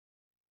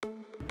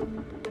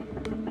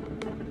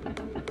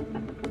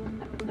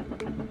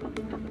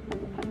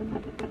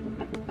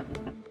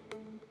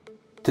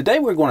Today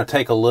we're going to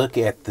take a look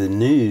at the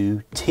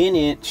new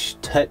 10-inch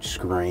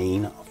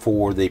touchscreen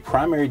for the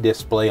primary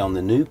display on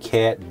the new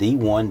CAT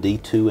D1,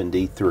 D2, and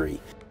D3.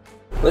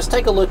 Let's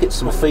take a look at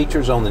some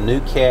features on the new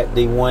CAT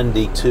D1,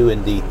 D2,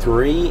 and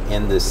D3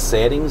 in the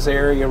settings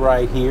area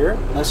right here.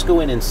 Let's go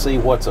in and see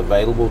what's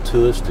available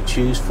to us to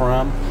choose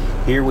from.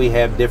 Here we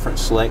have different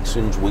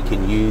selections we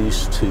can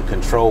use to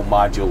control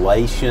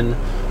modulation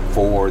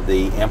for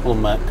the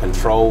implement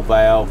control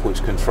valve,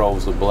 which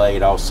controls the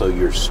blade, also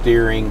your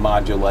steering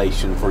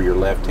modulation for your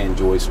left-hand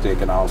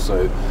joystick, and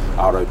also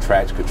auto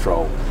traction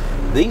control.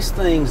 These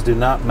things do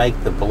not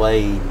make the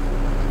blade,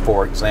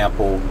 for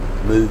example,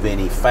 move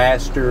any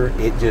faster.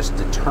 It just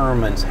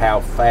determines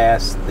how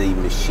fast the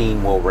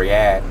machine will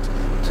react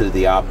to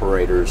the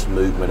operator's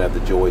movement of the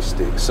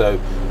joystick. So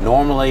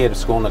normally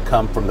it's going to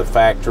come from the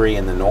factory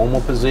in the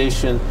normal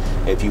position.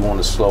 If you want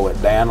to slow it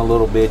down a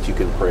little bit, you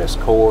can press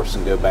course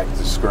and go back to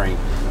the screen.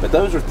 But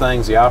those are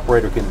things the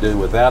operator can do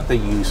without the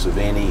use of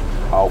any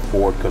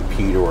off-board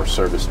computer or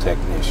service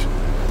technician.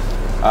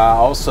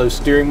 Also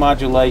steering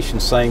modulation,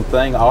 same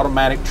thing.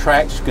 Automatic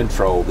traction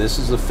control. This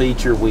is a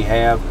feature we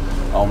have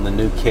on the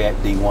new CAT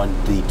D1,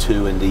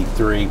 D2, and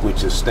D3,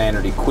 which is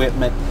standard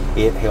equipment.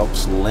 It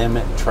helps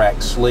limit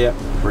track slip,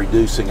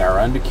 reducing our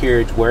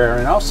undercarriage wear,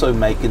 and also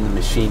making the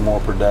machine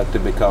more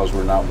productive because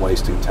we're not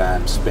wasting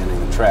time spinning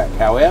the track.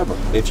 However,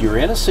 if you're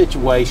in a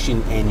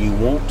situation and you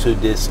want to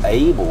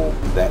disable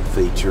that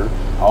feature,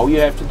 all you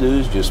have to do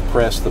is just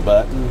press the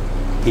button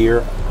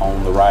here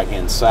on the right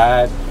hand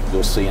side.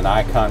 You'll see an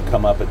icon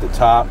come up at the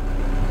top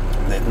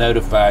that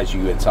notifies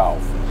you it's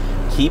off.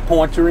 Key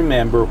point to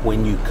remember: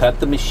 when you cut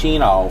the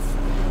machine off,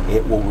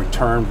 it will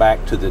return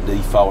back to the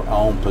default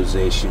on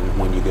position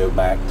when you go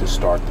back to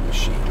start the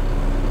machine.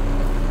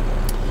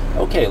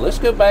 Okay, let's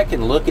go back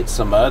and look at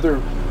some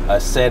other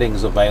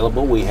settings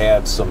available. We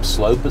have some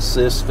slope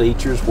assist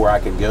features where I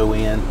can go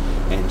in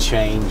and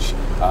change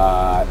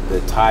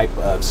the type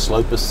of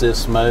slope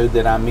assist mode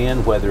that I'm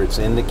in, whether it's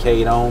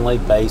indicate only,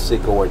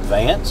 basic, or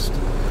advanced.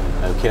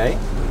 Okay.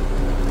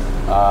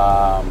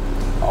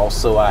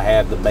 Also, I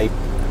have the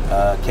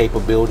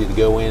capability to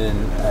go in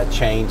and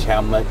change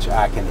how much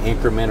I can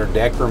increment or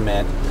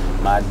decrement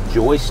my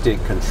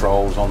joystick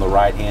controls on the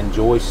right hand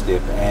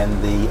joystick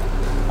and the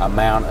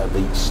amount of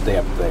each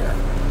step there.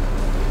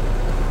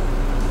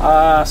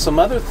 Some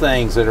other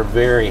things that are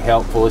very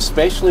helpful,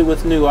 especially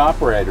with new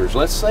operators.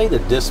 Let's say the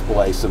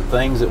display, some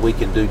things that we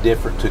can do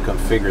different to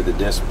configure the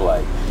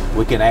display.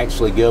 We can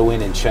actually go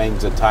in and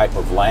change the type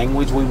of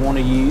language we want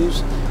to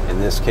use. In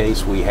this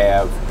case we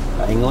have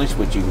English,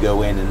 but you can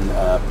go in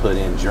and put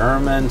in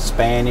German,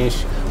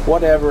 Spanish,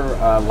 whatever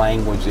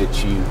language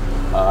that you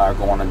are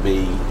going to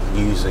be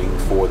using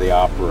for the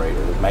operator.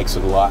 It makes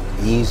it a lot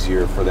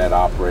easier for that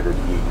operator to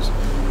use.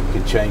 You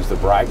can change the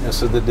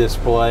brightness of the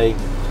display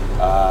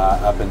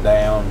up and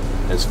down.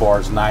 As far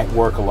as night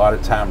work, a lot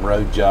of time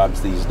road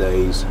jobs these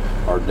days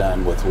are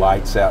done with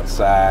lights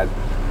outside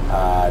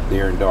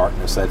during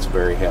darkness. That's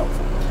very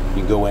helpful.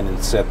 You can go in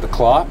and set the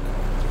clock,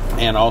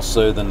 and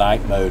also the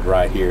night mode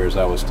right here, as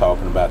I was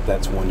talking about,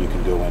 that's one you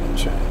can go in and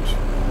change.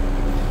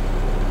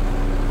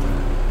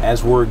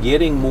 As we're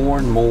getting more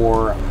and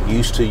more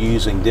used to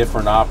using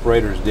different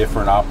operators,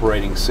 different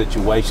operating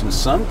situations,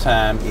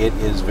 sometimes it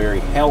is very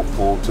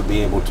helpful to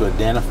be able to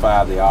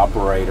identify the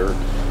operator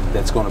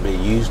that's going to be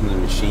using the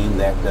machine.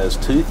 That does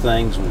two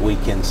things. We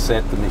can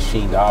set the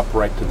machine to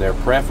operate to their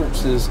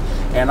preferences,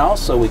 and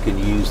also we can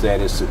use that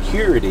as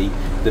security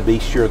to be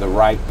sure the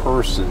right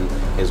person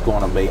is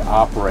going to be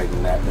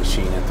operating that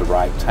machine at the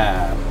right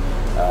time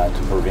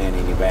to prevent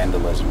any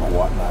vandalism or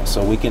whatnot.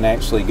 So we can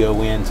actually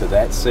go into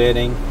that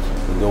setting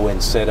and go in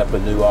and set up a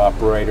new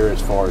operator.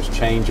 As far as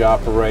change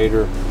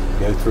operator,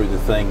 go through the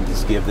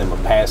things, give them a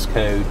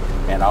passcode,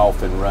 and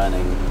off and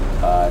running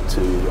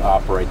to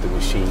operate the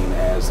machine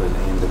as an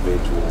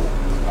individual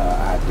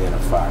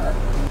identifier.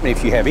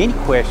 If you have any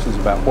questions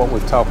about what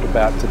we've talked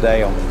about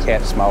today on the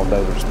CAT Small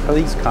Dozers,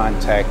 please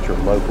contact your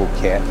local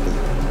CAT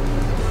dealer.